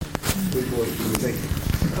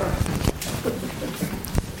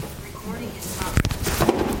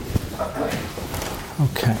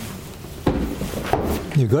Okay.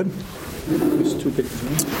 You good? There's two pictures,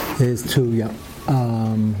 right? There's two, yeah.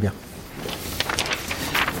 Yeah.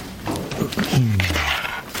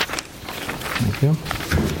 Thank you.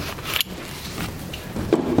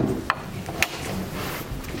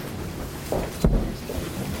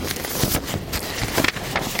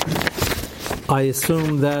 I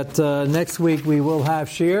assume that next week we will have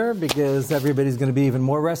shir because everybody's going to be even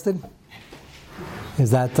more rested.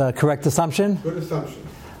 Is that a correct assumption? Good assumption.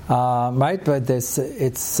 Right, but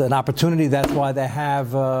it's an opportunity. That's why they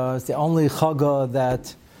have it's the only chaga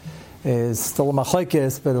that is still a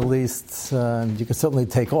machlekes, but at least you can certainly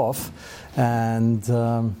take off. And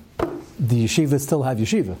the yeshiva still have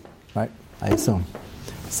yeshiva, right? I assume.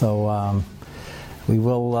 So we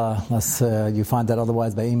will, unless you find that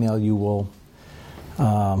otherwise by email, you will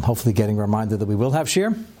hopefully getting reminded that we will have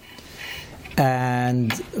shir.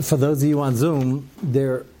 And for those of you on Zoom,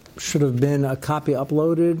 there should have been a copy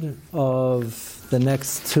uploaded of the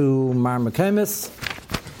next two Mar Mekemis.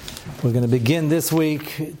 We're going to begin this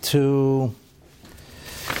week to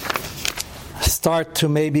start to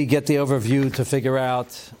maybe get the overview to figure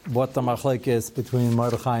out what the machlekes between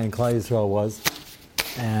Mordechai and Klal Yisrael was,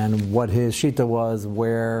 and what his shita was,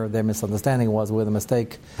 where their misunderstanding was, where the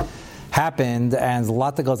mistake happened, and a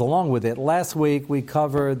lot that goes along with it. Last week we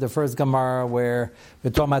covered the first Gemara where we're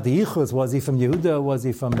talking about the Yichus. Was he from Yehuda? Was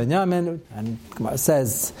he from Benjamin? And Gemara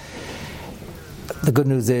says the good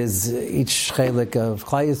news is each chelik of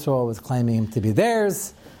Klal Yisrael was claiming him to be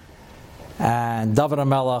theirs. And David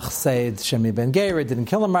HaMelech said Shemi ben Gera didn't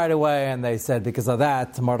kill him right away, and they said because of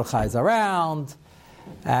that Mordechai is around.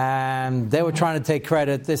 And they were trying to take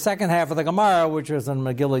credit. The second half of the Gemara, which was in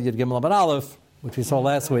Megillah Yud Gimel Amud Aleph, which we saw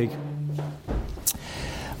last week,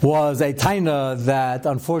 was a taina that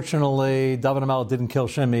unfortunately David HaMelech didn't kill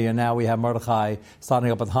Shimi, and now we have Mordechai starting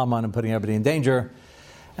up with Haman and putting everybody in danger.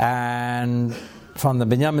 And from the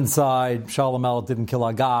Binyamin side, Shaul HaMelech didn't kill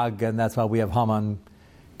Agag, and that's why we have Haman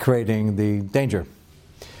creating the danger.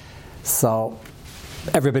 So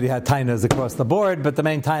everybody had tainas across the board, but the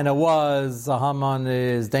main taina was Haman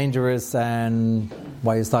is dangerous, and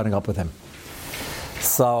why are you starting up with him?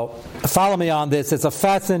 So follow me on this. It's a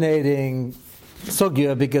fascinating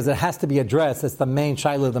sugya because it has to be addressed. It's the main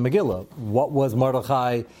shaila of the Megillah. What was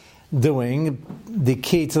Mordechai doing? The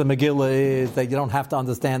key to the Megillah is that you don't have to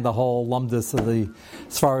understand the whole lumdus of the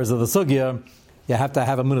svaras of the sugya. You have to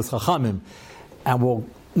have a munas chachamim, and we'll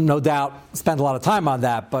no doubt spend a lot of time on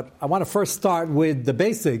that. But I want to first start with the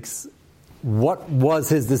basics. What was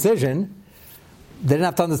his decision? They didn't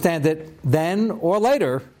have to understand it then or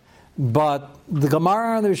later. But the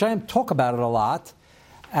Gemara and the Rishayim talk about it a lot,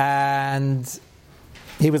 and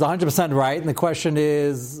he was 100% right. And the question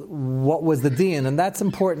is, what was the din? And that's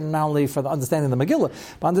important not only for the understanding of the Megillah,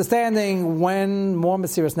 but understanding when more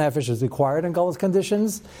Mesiras Nefesh is required in Gullah's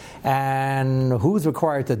conditions, and who's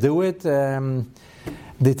required to do it.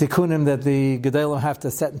 The tikkunim that the Gedolim have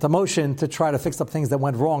to set into motion to try to fix up things that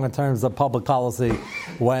went wrong in terms of public policy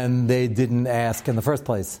when they didn't ask in the first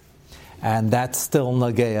place. And that's still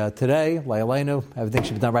Nageya today. Le'aleinu, everything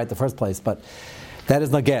should be done right in the first place. But that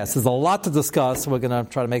is Nageya. There's a lot to discuss. We're going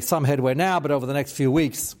to try to make some headway now, but over the next few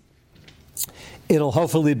weeks, it'll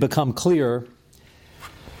hopefully become clear.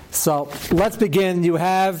 So let's begin. You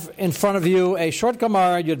have in front of you a short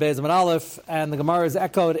Gemara, Yud Beis Amud Aleph, and the Gemara is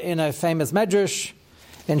echoed in a famous medrash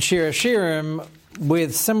in Shir Shirim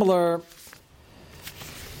with similar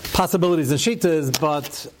possibilities and shitas,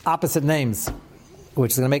 but opposite names,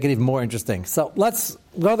 which is going to make it even more interesting. So let's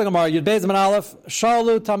go to the Gemara. Yud Beis Amud Aleph.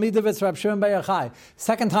 Shalu Talmidavis Rab Shimon bar Yochai.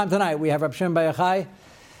 Second time tonight we have Rab Shimon bar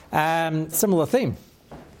Yochai. Similar theme.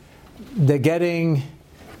 They're getting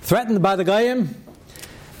threatened by the Goyim.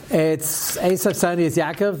 It's Esav Sani is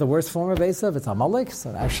Yaakov, the worst form of Esav. It's Amalek,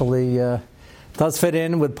 so it actually does fit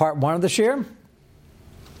in with part one of the shir.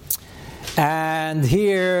 And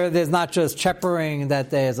here, there's not just cheppering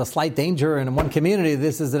that there's a slight danger in one community.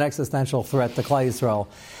 This is an existential threat to Klal Yisrael.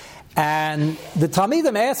 And the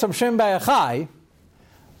Talmidim asked Rab Shimon bar Yochai,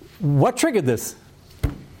 what triggered this?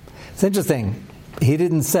 It's interesting. He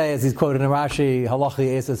didn't say, as he's quoted in Rashi, Halachi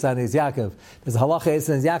Esav Sani is Yaakov. Because Halachi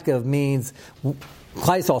Esav is Yaakov means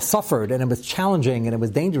Klal Yisrael suffered, and it was challenging, and it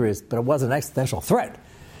was dangerous, but it wasn't an existential threat.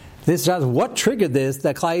 This is what triggered this,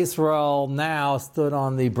 that Klal Yisrael now stood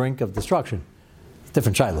on the brink of destruction. It's a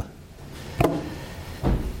different shaila.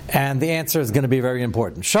 And the answer is going to be very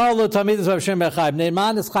important. Shalu Talmidus Rab Shimon bar Yochai.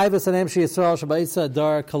 Neiman is chayvus anem sheYisrael shabayisa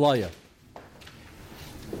dar kalaya.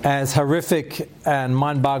 As horrific and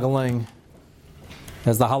mind-boggling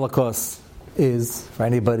as the Holocaust is for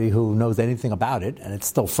anybody who knows anything about it, and it's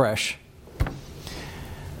still fresh,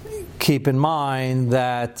 keep in mind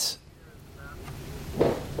that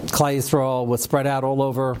Klal Yisrael was spread out all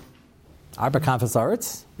over Arba Kanfas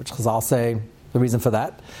Aretz, which Chazal say the reason for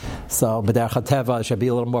that. So B'derech HaTeva should be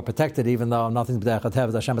a little more protected, even though nothing's B'derech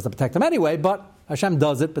HaTeva, Hashem has to protect them anyway, but Hashem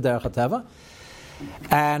does it B'derech HaTeva.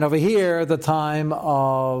 And over here, the time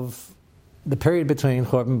of the period between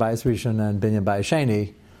Churban Bayis Rishon and Binyan Bayis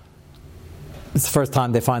Sheni, it's the first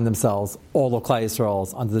time they find themselves, all of Klal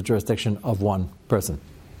Yisrael, under the jurisdiction of one person.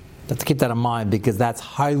 You have to keep that in mind because that's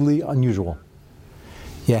highly unusual.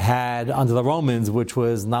 You had, under the Romans, which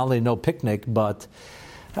was not only no picnic, but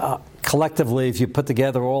collectively, if you put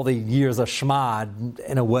together all the years of Shema,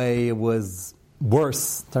 in a way it was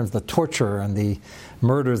worse in terms of the torture and the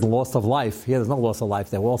murders and loss of life. Here there's no loss of life,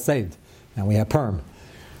 they were all saved. And we have Purim.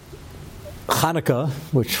 Chanuka,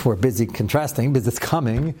 which we're busy contrasting because it's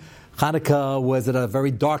coming, Chanuka was at a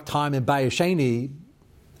very dark time in Bayis Sheni,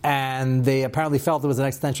 and they apparently felt there was an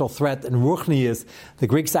existential threat in Ruchnius. The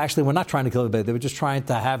Greeks actually were not trying to kill everybody, they were just trying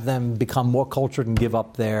to have them become more cultured and give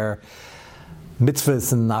up their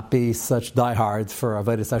mitzvahs and not be such diehards for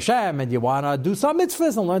Avodas Hashem. And you want to do some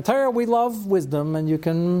mitzvahs and learn Torah. We love wisdom, and you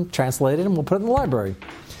can translate it and we'll put it in the library.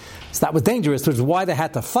 So that was dangerous, which is why they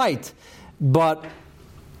had to fight. But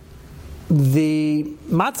the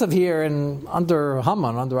matzav here under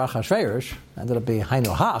Haman, under Achashverosh, ended up being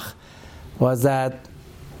Hainu Hach, was that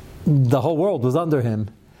the whole world was under him,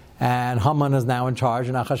 and Haman is now in charge,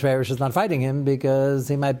 and Achashverosh is not fighting him because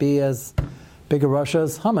he might be as big a Russia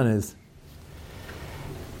as Haman is.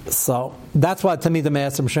 So that's why, to me, the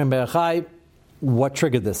Me'asim Shem Be'achai, what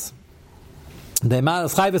triggered this? The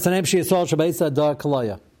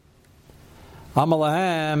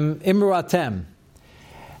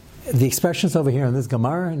expressions over here in this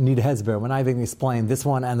Gemara need a hezber. We're not even explain this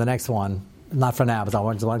one and the next one, not for now, but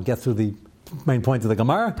I just want to get through the main point of the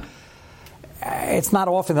Gemara. It's not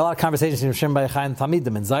often, there are a lot of conversations between Shem Be'achai and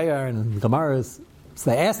Tamidim and Zayar and Gemaras. So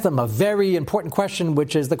they asked them a very important question,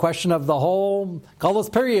 which is the question of the whole Galus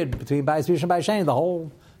period between Bayis Rishon and Bayis Sheni, the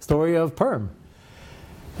whole story of Purim.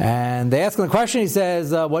 And they asked him the question, he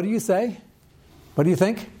says, what do you say? What do you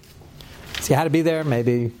think? So he had to be there,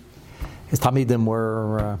 maybe his Tamidim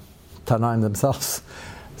were Tanaim themselves.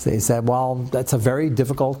 So he said, well, that's a very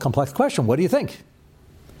difficult, complex question. What do you think?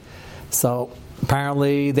 So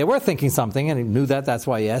apparently they were thinking something, and he knew that, that's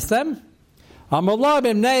why he asked them. The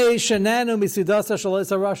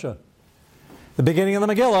beginning of the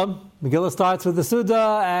Megillah starts with the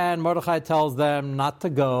Suda, and Mordechai tells them not to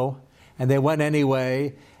go, and they went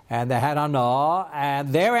anyway, and they had Anah,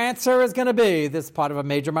 and their answer is going to be, this part of a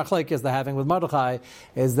major machlekes they're having with Mordechai,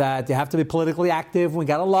 is that you have to be politically active, we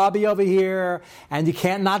got a lobby over here, and you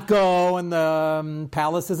can't not go, and the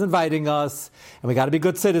palace is inviting us, and we got to be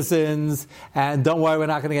good citizens, and don't worry, we're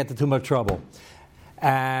not going to get into too much trouble.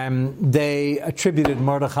 They attributed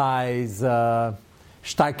Mordechai's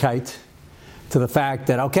Starkheit to the fact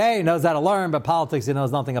that, okay, he knows how to learn, but politics he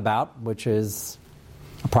knows nothing about, which is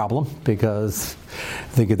a problem, because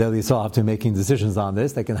the Gedolei Yisrael have to be making decisions on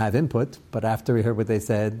this. They can have input, but after he heard what they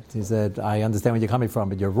said, he said, I understand where you're coming from,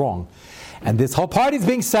 but you're wrong. And this whole party is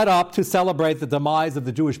being set up to celebrate the demise of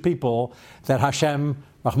the Jewish people, that Hashem,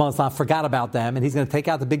 Rahman Islam, forgot about them, and he's going to take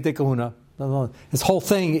out the big kahuna. This whole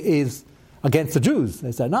thing is against the Jews.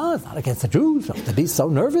 They said, no, it's not against the Jews. You don't have to be so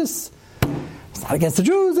nervous. It's not against the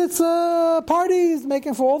Jews. It's a party he's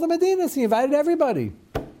making for all the Medinas. He invited everybody.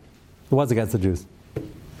 It was against the Jews.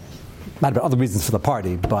 Might have been other reasons for the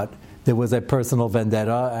party, but there was a personal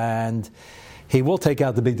vendetta, and he will take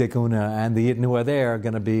out the big dekuna, and the Yidden who are there are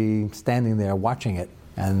going to be standing there watching it.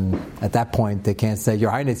 And at that point, they can't say,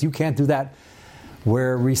 Your Highness, you can't do that.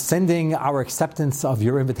 We're rescinding our acceptance of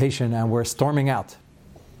your invitation, and we're storming out.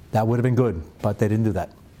 That would have been good, but they didn't do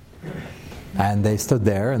that. And they stood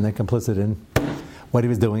there, and they're complicit in what he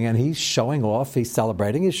was doing, and he's showing off, he's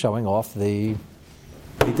celebrating, he's showing off the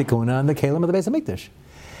Tikuna and the Kalim of the Beis HaMikdash.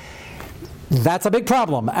 That's a big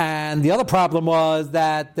problem. And the other problem was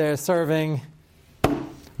that they're serving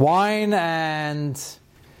wine, and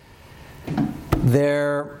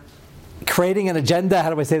they're creating an agenda,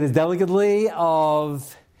 how do I say this delicately,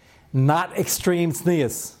 of not extreme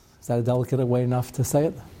tznius. Is that a delicate way enough to say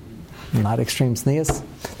it? Not extreme tznius.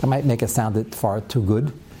 That might make it sound far too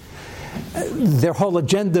good. Their whole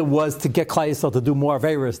agenda was to get Klal Yisrael to do more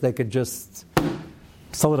averos. They could just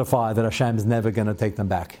solidify that Hashem is never going to take them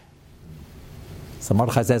back. So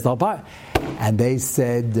Mordechai says, and they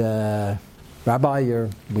said, Rabbi,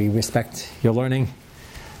 we respect your learning,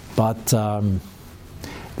 but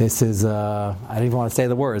This is, I don't even want to say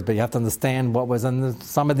the words, but you have to understand what was in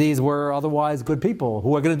some of these were otherwise good people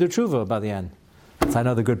who are going to do tshuva by the end. So I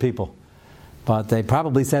know they're good people. But they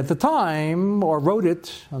probably said at the time, or wrote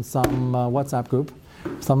it on some WhatsApp group,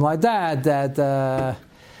 something like that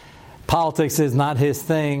politics is not his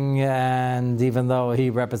thing, and even though he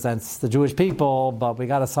represents the Jewish people, but we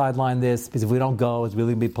got to sideline this, because if we don't go, it's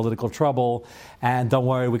really going to be political trouble, and don't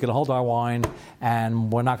worry, we can hold our wine,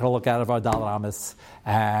 and we're not going to look out of our dollar amis,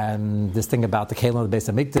 and this thing about the Kalim of the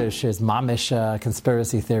Beis HaMikdash is mamish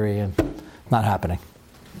conspiracy theory, and not happening.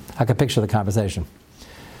 I can picture the conversation.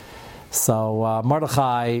 So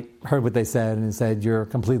Mordechai heard what they said, and he said, you're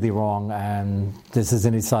completely wrong, and this is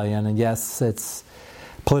in Isayan, and yes, it's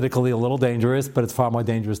politically a little dangerous, but it's far more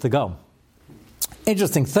dangerous to go.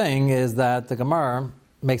 Interesting thing is that the Gemara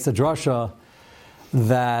makes a drasha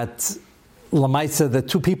that Lamaisa, the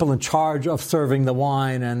two people in charge of serving the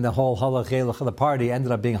wine and the whole halach of the party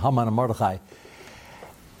ended up being Haman and Mordechai.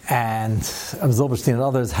 And Zilberstein and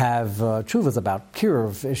others have tshuvas about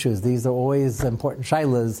Kiruv issues. These are always important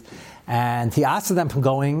shaylas. And he asked them from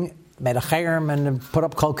going, made a chayrim and put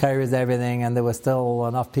up kol carriers, everything, and there were still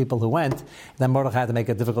enough people who went. Then Mordechai had to make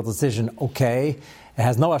a difficult decision. Okay, it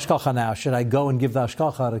has no ashkacha now. Should I go and give the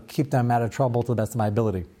ashkacha to keep them out of trouble to the best of my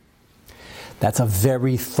ability? That's a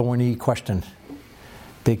very thorny question.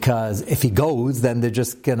 Because if he goes, then they're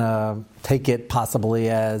just going to take it possibly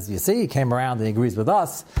as, you see, he came around and he agrees with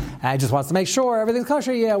us, and he just wants to make sure everything's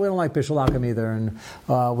kosher. Yeah, we don't like bishul akum either,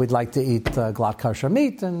 and we'd like to eat glatt kosher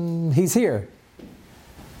meat, and he's here.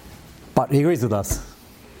 But he agrees with us.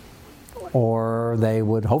 Or they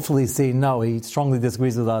would hopefully see, no, he strongly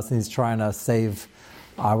disagrees with us and he's trying to save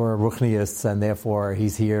our ruchniyists, and therefore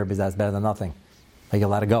he's here because that's better than nothing. They can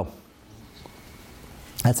let it go.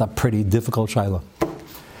 That's a pretty difficult shayla.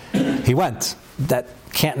 He went. That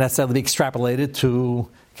can't necessarily be extrapolated to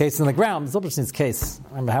case in the ground. Zilberstein's case.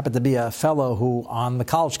 I happened to be a fellow who on the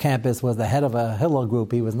college campus was the head of a Hillel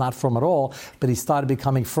group. He was not from at all, but he started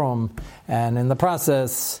becoming from, and in the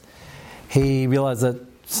process he realized at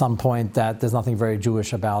some point that there's nothing very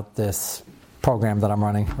Jewish about this program that I'm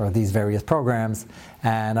running, or these various programs,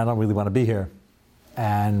 and I don't really want to be here.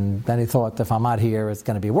 And then he thought, if I'm not here, it's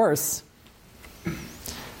going to be worse.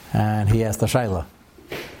 And he asked the Shaila.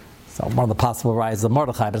 So one of the possible rayas of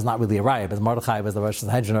Mordechai, but it's not really a raya, because Mordechai was the Rosh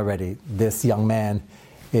Hashanah already. This young man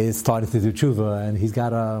is starting to do tshuva, and he's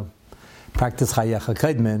got to practice Chayecha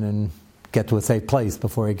Kedmin and get to a safe place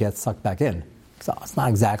before he gets sucked back in. So it's not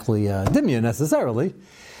exactly dimya necessarily.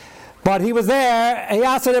 But he was there, he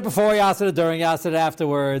asked it before, he asked it during, he asked it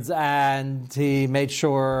afterwards, and he made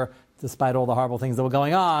sure, despite all the horrible things that were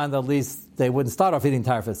going on, that at least they wouldn't start off eating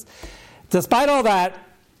tarfus. Despite all that,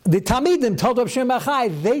 the Talmidim told Rav Shimon bar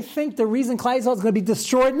Yochai, they think the reason Klal Yisrael is going to be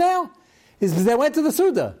destroyed now is because they went to the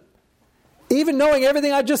Suda. Even knowing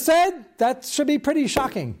everything I just said, that should be pretty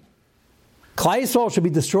shocking. Klal Yisrael should be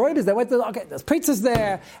destroyed because they went to, okay, there's pizzas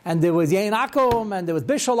there, and there was Yain Akum, and there was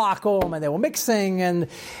Bishul Akum, and they were mixing, and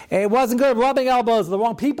it wasn't good, rubbing elbows with the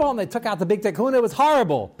wrong people, and they took out the Big Tekuna, it was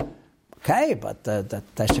horrible. Okay, but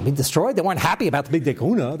that should be destroyed. They weren't happy about the Big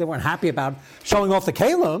Tekuna, they weren't happy about showing off the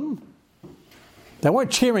Kalim. They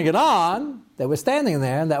weren't cheering it on, they were standing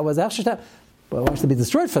there, and that was actually, well, it should be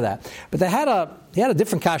destroyed for that. But he had a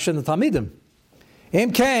different kasha in the Talmidim.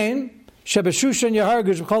 Im Kain, Shebeshushan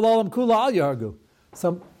Yahargu, Shekol Olam Kula Al Yahargu.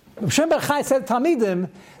 So Shimon bar Yochai said Talmidim,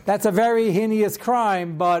 that's a very heinous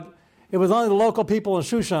crime, but it was only the local people in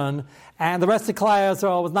Shushan, and the rest of Klal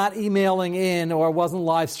Yisrael was not emailing in or wasn't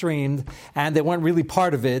live streamed, and they weren't really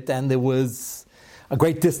part of it, and there was a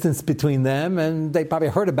great distance between them, and they probably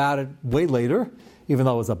heard about it way later, even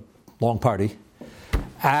though it was a long party.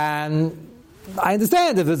 And I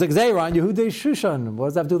understand if there's a Gzeira on Yehudei Shushan, what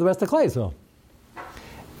does that have to do with the rest of Klal Yisrael?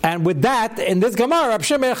 And with that, in this Gemara, Rav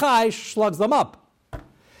Shimon bar Yochai slugs them up.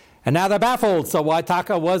 And now they're baffled. So why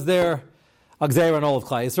Taka was there a Gzeira on all of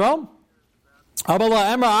Klal Yisrael?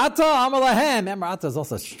 Amala Emra'ata, Amalahem. Emra'ata is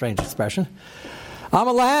also a strange expression.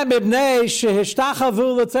 Amalahem ibnei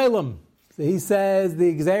shehishtachavu l'tzelim. So he says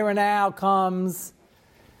the Gzeira now comes,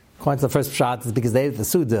 according to the first shot, is because they the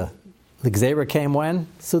Suda. The Gzeira came when?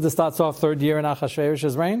 Suda starts off third year in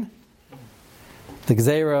Achashverosh's reign. The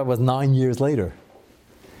Gzeira was 9 years later.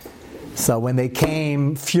 So when they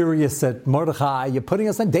came furious at Mordechai, you're putting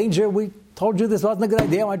us in danger, we told you this wasn't a good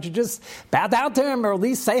idea, why don't you just bow down to him or at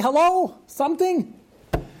least say hello, something?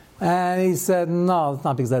 And he said, no, it's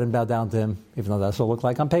not because I didn't bow down to him, even though that's what it looked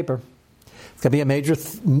like on paper. It's going to be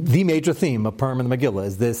the major theme of Purim and the Megillah,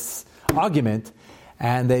 is this argument.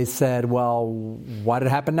 And they said, well, why did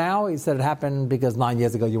it happen now? He said it happened because 9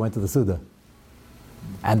 years ago you went to the Suda.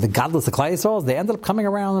 And the godless of Klal Yisrael, they ended up coming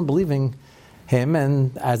around and believing him,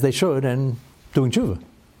 and as they should, and doing tshuva,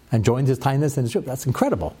 and joined his kindness and his tshuva. That's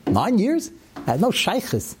incredible. 9 years? Had no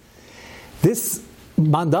shaykhis. This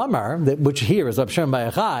Mandamar, which here is Rab Shimon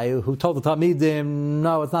bar Yochai, who told the Talmidim,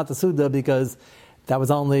 no, it's not the Suda because that was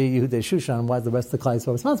only Yehudei Shushan. Why is the rest of the Klal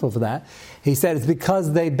Yisrael responsible for that? He said it's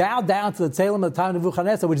because they bowed down to the Tzelem of the time of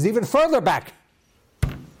Nebuchadnezzar, which is even further back.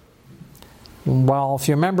 Well, if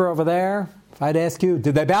you remember over there, if I'd ask you,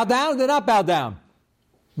 did they bow down or did they not bow down?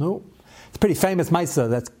 No. It's a pretty famous Maisa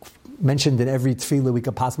that's mentioned in every tefillah we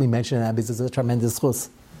could possibly mention, and because it's a tremendous chus.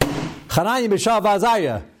 Chananya, Mishael,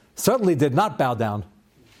 Azariah certainly did not bow down.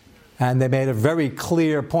 And they made a very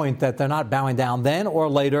clear point that they're not bowing down then or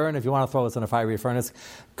later, and if you want to throw us in a fiery furnace,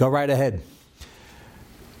 go right ahead.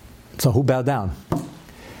 So who bowed down?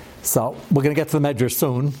 So we're going to get to the Medrash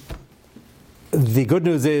soon. The good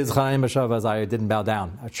news is Chananya, Mishael, Azariah didn't bow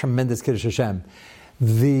down. A tremendous Kiddush Hashem.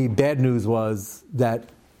 The bad news was that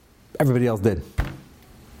everybody else did.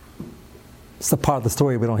 It's a part of the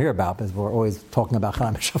story we don't hear about because we're always talking about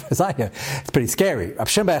Chananya, Mishael, Azariah. It's pretty scary. Rab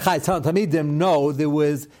Shimon bar Yochai telling Talmidim, no, there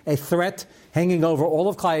was a threat hanging over all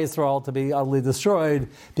of Klal Yisrael to be utterly destroyed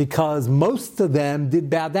because most of them did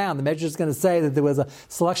bow down. The Medrash is going to say that there was a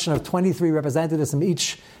selection of 23 representatives from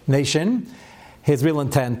each nation. His real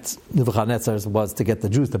intent, Nebuchadnezzar's, was to get the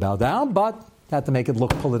Jews to bow down, but had to make it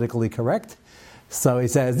look politically correct. So he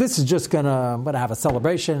says, this is just going to have a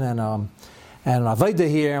celebration and an Avodah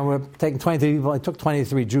here, and we're taking 23 people. I took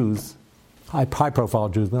 23 Jews, high-profile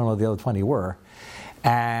Jews. We don't know what the other 20 were.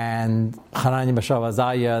 And Chananya, Mishael,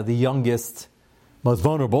 Azariah, the youngest, most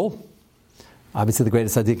vulnerable, obviously the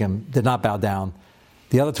greatest tzaddikim, did not bow down.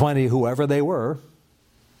 The other 20, whoever they were,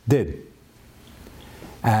 did.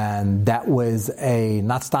 And that was a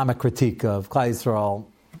not stomach critique of Klal Yisrael.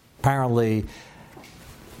 Apparently,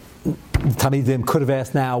 Talmidim could have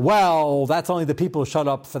asked now, well, that's only the people who shut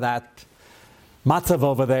up for that matzav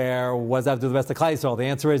over there. Was that to the rest of Klal Yisrael? The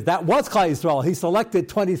answer is that was Klal Yisrael. He selected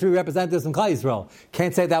 23 representatives from Klal Yisrael.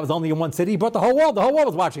 Can't say that was only in one city. He brought the whole world. The whole world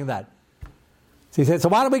was watching that. So he said, so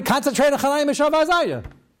why don't we concentrate on Chananya, Mishael, Azariah?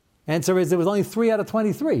 Answer is, it was only 3 out of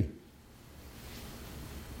 23.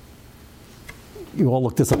 You all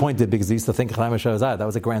look disappointed because you used to think Chananya, Mishael, Azariah, that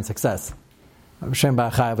was a grand success. Rab Shimon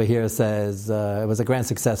bar Yochai over here says it was a grand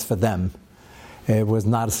success for them. It was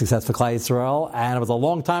not a success for Klal Yisrael, and it was a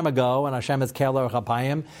long time ago, and Hashem is Keler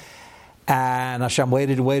Chapayim, and Hashem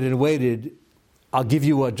waited. I'll give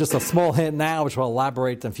you just a small hint now, which will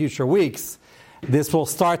elaborate in future weeks. This will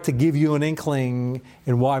start to give you an inkling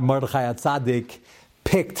in why Mordechai HaTzadik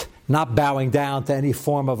picked not bowing down to any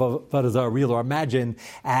form of Avodah Zarah, real or imagined,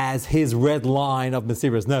 as his red line of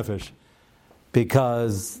Mesiras Nefesh.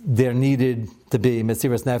 Because there needed to be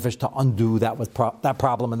Mesiras Nefesh to undo that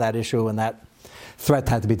problem and that issue, and that threat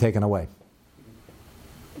had to be taken away.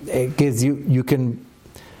 It gives you can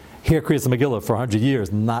hear Kriyas Megillah for 100 years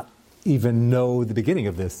and not even know the beginning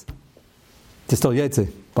of this. It's still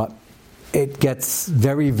Yetzi, but it gets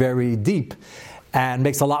very, very deep and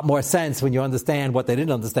makes a lot more sense when you understand what they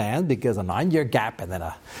didn't understand, because a 9-year gap and then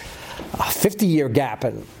a 50-year gap,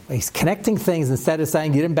 and he's connecting things instead of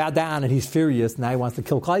saying you didn't bow down and he's furious, now he wants to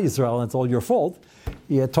kill Klal Yisrael and it's all your fault.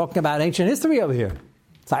 You're talking about ancient history over here.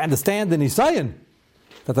 So I understand the Nisayan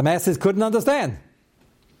that the masses couldn't understand.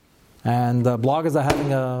 And bloggers are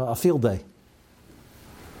having a field day.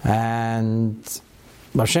 And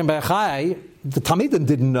Rab Shimon bar Yochai, the Talmidim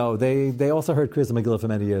didn't know. They also heard Kriyas Megillah for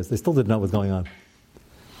many years. They still didn't know what was going on.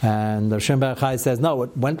 And Rab Shimon bar Yochai says, no,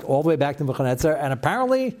 it went all the way back to Nebuchadnezzar, and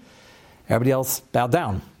apparently everybody else bowed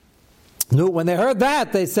down. No, when they heard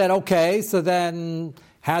that, they said, okay, so then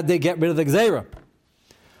how'd they get rid of the Gzeira?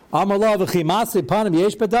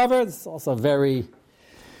 It's also very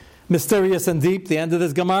mysterious and deep, the end of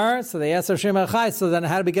this Gemara. So they asked Rab Shimon bar Yochai, so then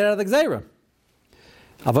how did we get out of the Gzeira?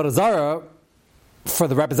 Avodah Zarah, for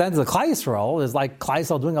the representatives of Klal Yisrael, is like Klal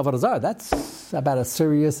Yisrael doing Avodah Zarah. That's about as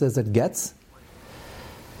serious as it gets.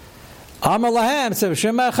 Amar lahem, so Rab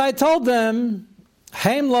Shimon bar Yochai told them,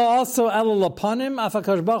 Haim lo also el lapanim,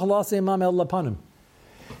 afakash bach lo also imam el lapanim.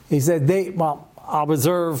 He said, I'll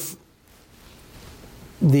reserve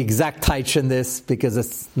the exact taich in this because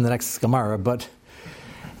it's in the next Gemara, but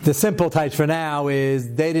the simple taich for now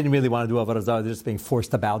is they didn't really want to do Avodah Zarah, they're just being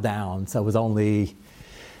forced to bow down. So it was only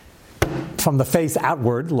from the face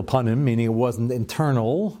outward, lapanim, meaning it wasn't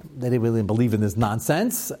internal. They didn't really believe in this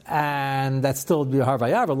nonsense, and that's still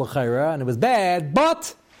harvayava l'chayra, and it was bad.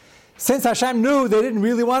 But since Hashem knew they didn't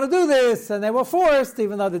really want to do this, and they were forced,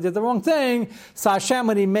 even though they did the wrong thing, so Hashem,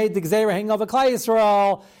 when He made the Gzeira hang over Klal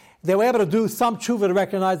Yisrael, they were able to do some tshuva to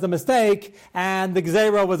recognize the mistake, and the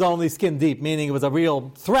gzeira was only skin deep, meaning it was a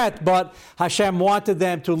real threat, but Hashem wanted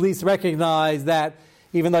them to at least recognize that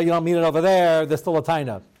even though you don't mean it over there, there's still a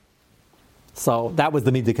taina. So that was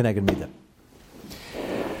the midah keneged midah.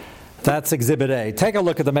 That's Exhibit A. Take a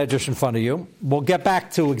look at the Medrash in front of you. We'll get back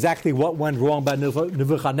to exactly what went wrong by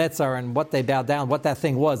Nebuchadnezzar and what they bowed down, what that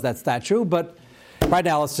thing was, that statue. But right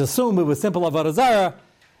now, let's just assume it was simple avodah zarah.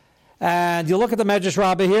 And you look at the Medrash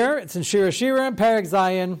Rabbah here. It's in Shir Shirim, Perek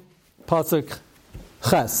Zayin, Pasuk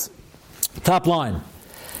Ches. Top line.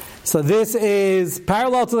 So this is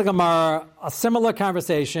parallel to the Gemara, a similar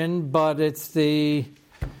conversation, but it's the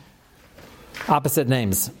opposite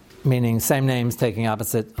names, meaning same names taking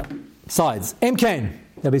opposite sides. Imkain.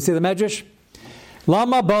 Did we see the Medrash?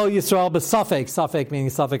 Lama bo Yisrael b'safek. Safek meaning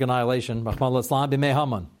safek annihilation. Rachman l'Islam b'mei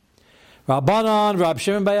Haman. Rabbanon, Rab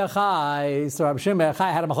Shimon bar Yochai. So Rab Shimon bar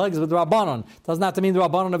Yochai had a machlekes with the Rabbanon. Doesn't have to mean the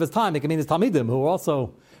Rabbanon of his time. It can mean his Talmidim, who were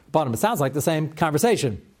also Rabbanon. It sounds like the same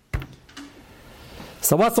conversation.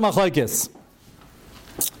 So what's the machlekes?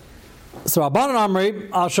 So Rabbanon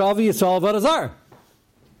Amri, Al Shavi Yisrael avodah zarah.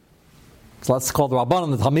 So let's call the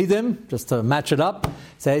Rabbanon the Talmidim, just to match it up.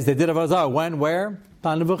 Says they did avodah zarah. When, where?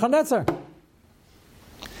 Pan Nebuchadnezzar.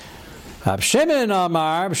 Rab Shimon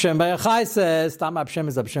Amar, Rab Shimon bar Yochai says, Tam Rab Shimon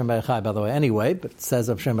is Rab Shimon bar Yochai, by the way, anyway, but it says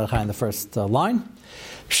Rab Shimon bar Yochai in the first line.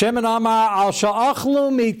 Shimon Amar, Al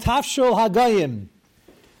Sha'achlu mitafshul hagayim.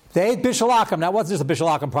 They ate Bishul Akum. Now, it wasn't just a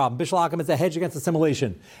Bishul Akum problem. Bishul Akum is a hedge against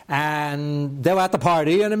assimilation. And they were at the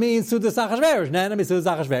party, and it means Sudas Achashverosh. Then it means Sudas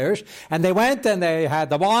Achashverosh. And they went, and they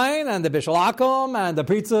had the wine, and the Bishul Akum, and the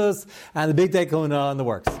Pritzas, and the Big Day Kuna, and the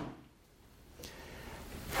works.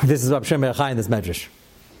 This is Rab Shimon bar Yochai in this Medrash.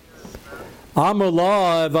 So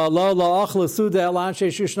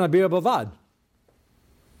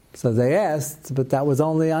they asked, but that was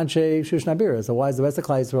only Anshe Shushnabira. So why is the rest of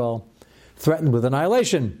Klal Yisrael threatened with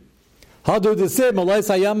annihilation? At the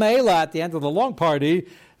end of the long party, it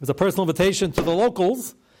was a personal invitation to the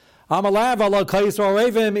locals. So he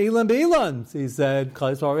said,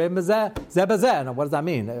 now what does that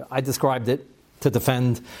mean? I described it to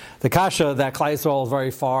defend the kasha that Klal Yisrael is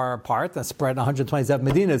very far apart and spread in 127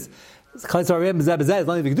 Medinas. As long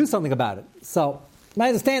as we can do something about it. So my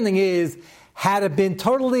understanding is, had it been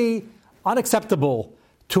totally unacceptable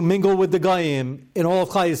to mingle with the Goyim in all of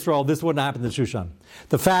Klal Yisrael, this wouldn't happen to Shushan.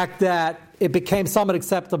 The fact that it became somewhat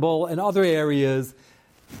acceptable in other areas,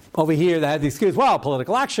 over here they had the excuse, well,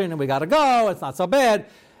 political action, and we got to go, it's not so bad,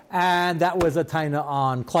 and that was a taina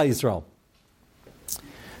on Klal Yisrael.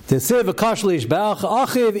 So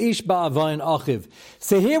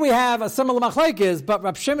here we have a similar machlekes, but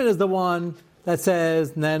Rab Shimon is the one that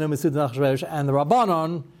says Nenu Mesud Nachashverosh, and the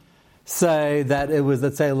Rabbanon say that it was the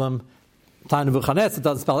Tzelem Tan Nebuchadnezzar. It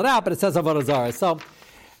doesn't spell it out, but it says avodah zarah. So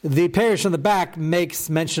the parish in the back makes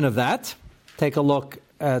mention of that. Take a look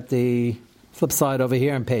at the flip side over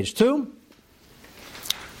here on page 2.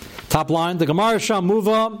 Top line, the Gemara Sham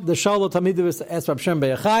Muva, the Shalo Tamidus Es Rab Shimon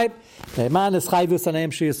bar Yochai. Why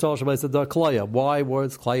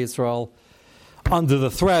was Klal Yisrael under the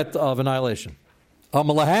threat of annihilation?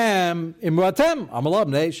 Amalahem imratem amalab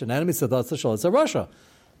nation enemy said that's the Russia.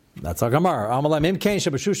 That's our Gemara. Amalam imkain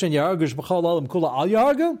shebashushan yargush b'chol olam kula al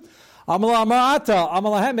yargu. Amalam marata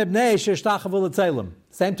amalahem ibnei sheshtachavu l'tzelim.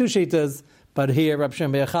 Same two shitas, but here Rab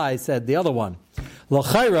Shimon bar Yochai said the other one.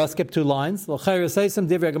 L'chayra, skip 2 lines. L'chayra says some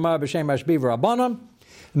divrei Gemara b'shem Rashbi v'Rabbanan.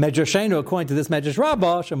 Medrashenu, according to this Medrash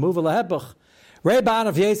Rabbah, shemuva lehepach. Reba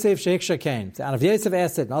Anav Yosef sheik shekain. Anav Yosef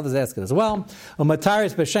asked it, and others asked it as well.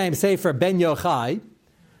 Umataris b'shem Sefer Ben Yochai.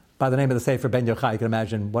 By the name of the Sefer Ben Yochai, you can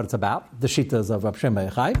imagine what it's about. The shitas of Rab Shimon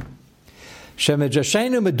bar Yochai.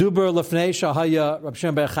 Shemedrashenu meduber lefnei shahaya Rab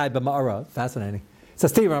Shimon bar Yochai b'ma'ara. Fascinating. It's a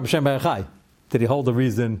statement of Rab Shimon bar Yochai. Did he hold the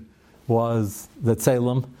reason was the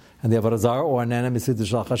Tzelem and the avodah zarah, or Nana Mesud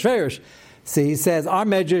Achashverosh? See, he says our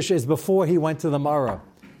medrash is before he went to the Ma'ara.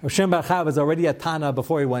 Rab Shimon bar Yochai was already a Tana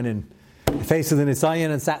before he went in. He faced the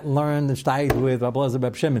Nisayan and sat and learned and studied with Rabbi Elazar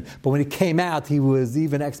Reb Shimon. But when he came out, he was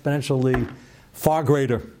even exponentially far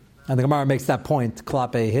greater. And the Gemara makes that point,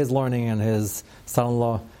 Klape, his learning and his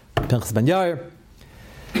son-in-law, Pinchas ben Yair.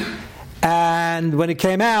 And when he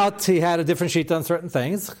came out, he had a different sheet on certain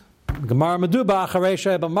things. Gemara Meduba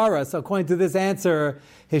Acharesha B'Mara. So according to this answer,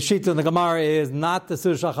 his sheet in the Gemara is not the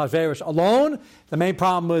Sudash Achashverosh alone. The main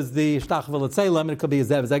problem was the Shtach V'Letzelem, and it could be a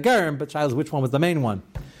Zev Zagerim, but Shiloh, which one was the main one?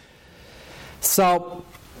 So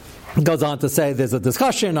it goes on to say there's a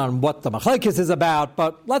discussion on what the Machlekes is about,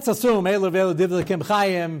 but let's assume Eilu V'Eilu Divlikim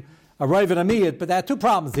Chayim, a Rav and a Miyad, but there are 2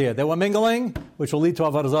 problems here. They were mingling, which will lead to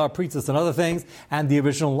Avodah Zarah, Pritzas, and other things, and the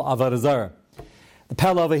original Avodah Zarah. The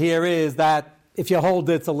Pell over here is that if you hold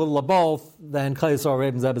it's a little of both, then Klal Yisrael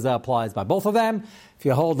Rebbe Zebazah applies by both of them. If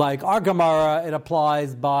you hold like our Gemara, it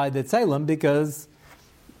applies by the Tzelem because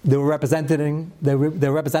they were representing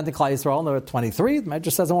Klal Yisrael, and there were 23, the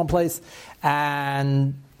Medrash says in one place,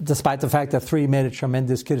 and despite the fact that 3 made a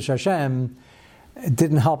tremendous Kiddush Hashem, it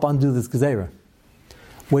didn't help undo this Gezerah,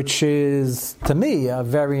 which is, to me, a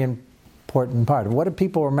very important part. What do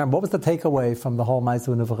people remember? What was the takeaway from the whole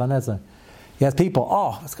Ma'aseh Nebuchadnezzar? You have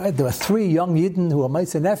people, there were 3 young Yidden who were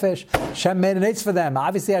Ma'aseh Nefesh, Hashem made an ace for them.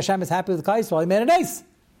 Obviously Hashem is happy with Klal Yisrael, he made an ace.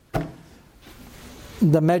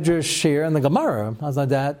 The Medrash here and the Gemara, I was like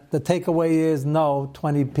that, the takeaway is no,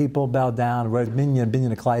 20 people bowed down,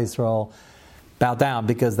 Binyan of Klal Yisrael bowed down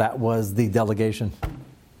because that was the delegation.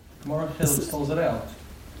 Gemara spells it out.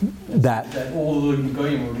 That all the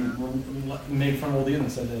Goyim were made fun of all the Yidden,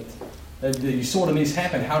 said that you saw the mace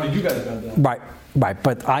happen, how did you guys bow down? Right.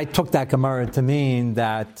 But I took that Gemara to mean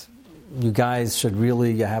that you guys should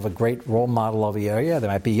really have a great role model over here. Yeah, they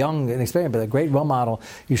might be young and inexperienced, but a great role model.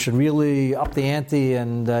 You should really up the ante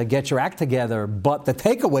and get your act together. But the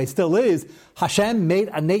takeaway still is, Hashem made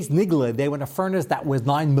a nes nigla. They were in a furnace that was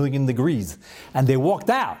 9 million degrees, and they walked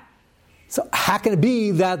out. So how can it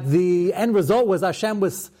be that the end result was Hashem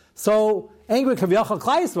was so angry with Klal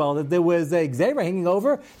Yisrael that there was a Gzeira hanging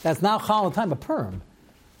over that's now Chal in time of Purim?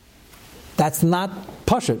 That's not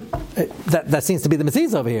Pashut. That seems to be the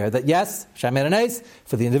Mesiz over here. That yes, Hashem made an ace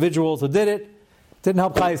for the individuals who did it. Didn't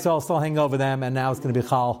help Klal Yisrael, still hanging over them, and now it's going to be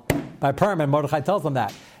Chal by Purim, and Mordechai tells them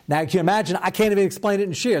that. Now, can you imagine? I can't even explain it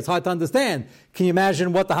in Shir. It's hard to understand. Can you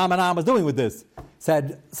imagine what the Hamanam was doing with this?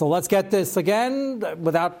 Said, so let's get this again,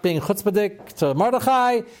 without being chutzpahdik to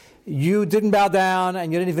Mordechai. You didn't bow down,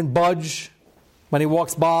 and you didn't even budge when he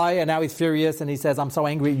walks by, and now he's furious, and he says, I'm so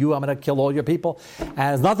angry at you, I'm going to kill all your people. And it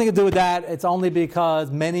has nothing to do with that. It's only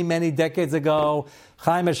because many, many decades ago,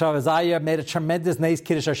 Chaim Eshavazaya made a tremendous Nes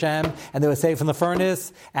Kiddush Hashem, and they were saved from the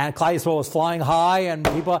furnace, and Klal Yisrael was flying high,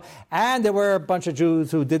 and there were a bunch of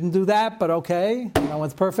Jews who didn't do that, but okay, no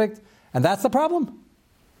one's perfect. And that's the problem.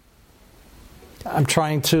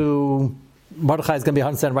 Mordechai is going to be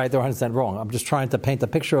 100% right, they're 100% wrong. I'm just trying to paint a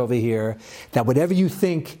picture over here that whatever you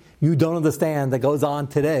think you don't understand that goes on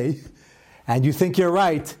today, and you think you're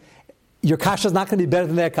right, your kasha is not going to be better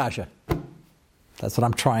than their kasha. That's what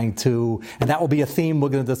I'm trying to, and that will be a theme we're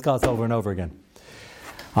going to discuss over and over again.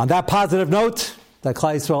 On that positive note, that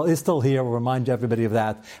Klal Yisrael is still here, we'll remind everybody of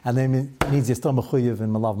that, and that means you're still mechuyev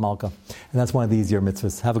in Malav Malka. And that's one of the easier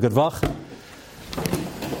mitzvahs. Have a good vach.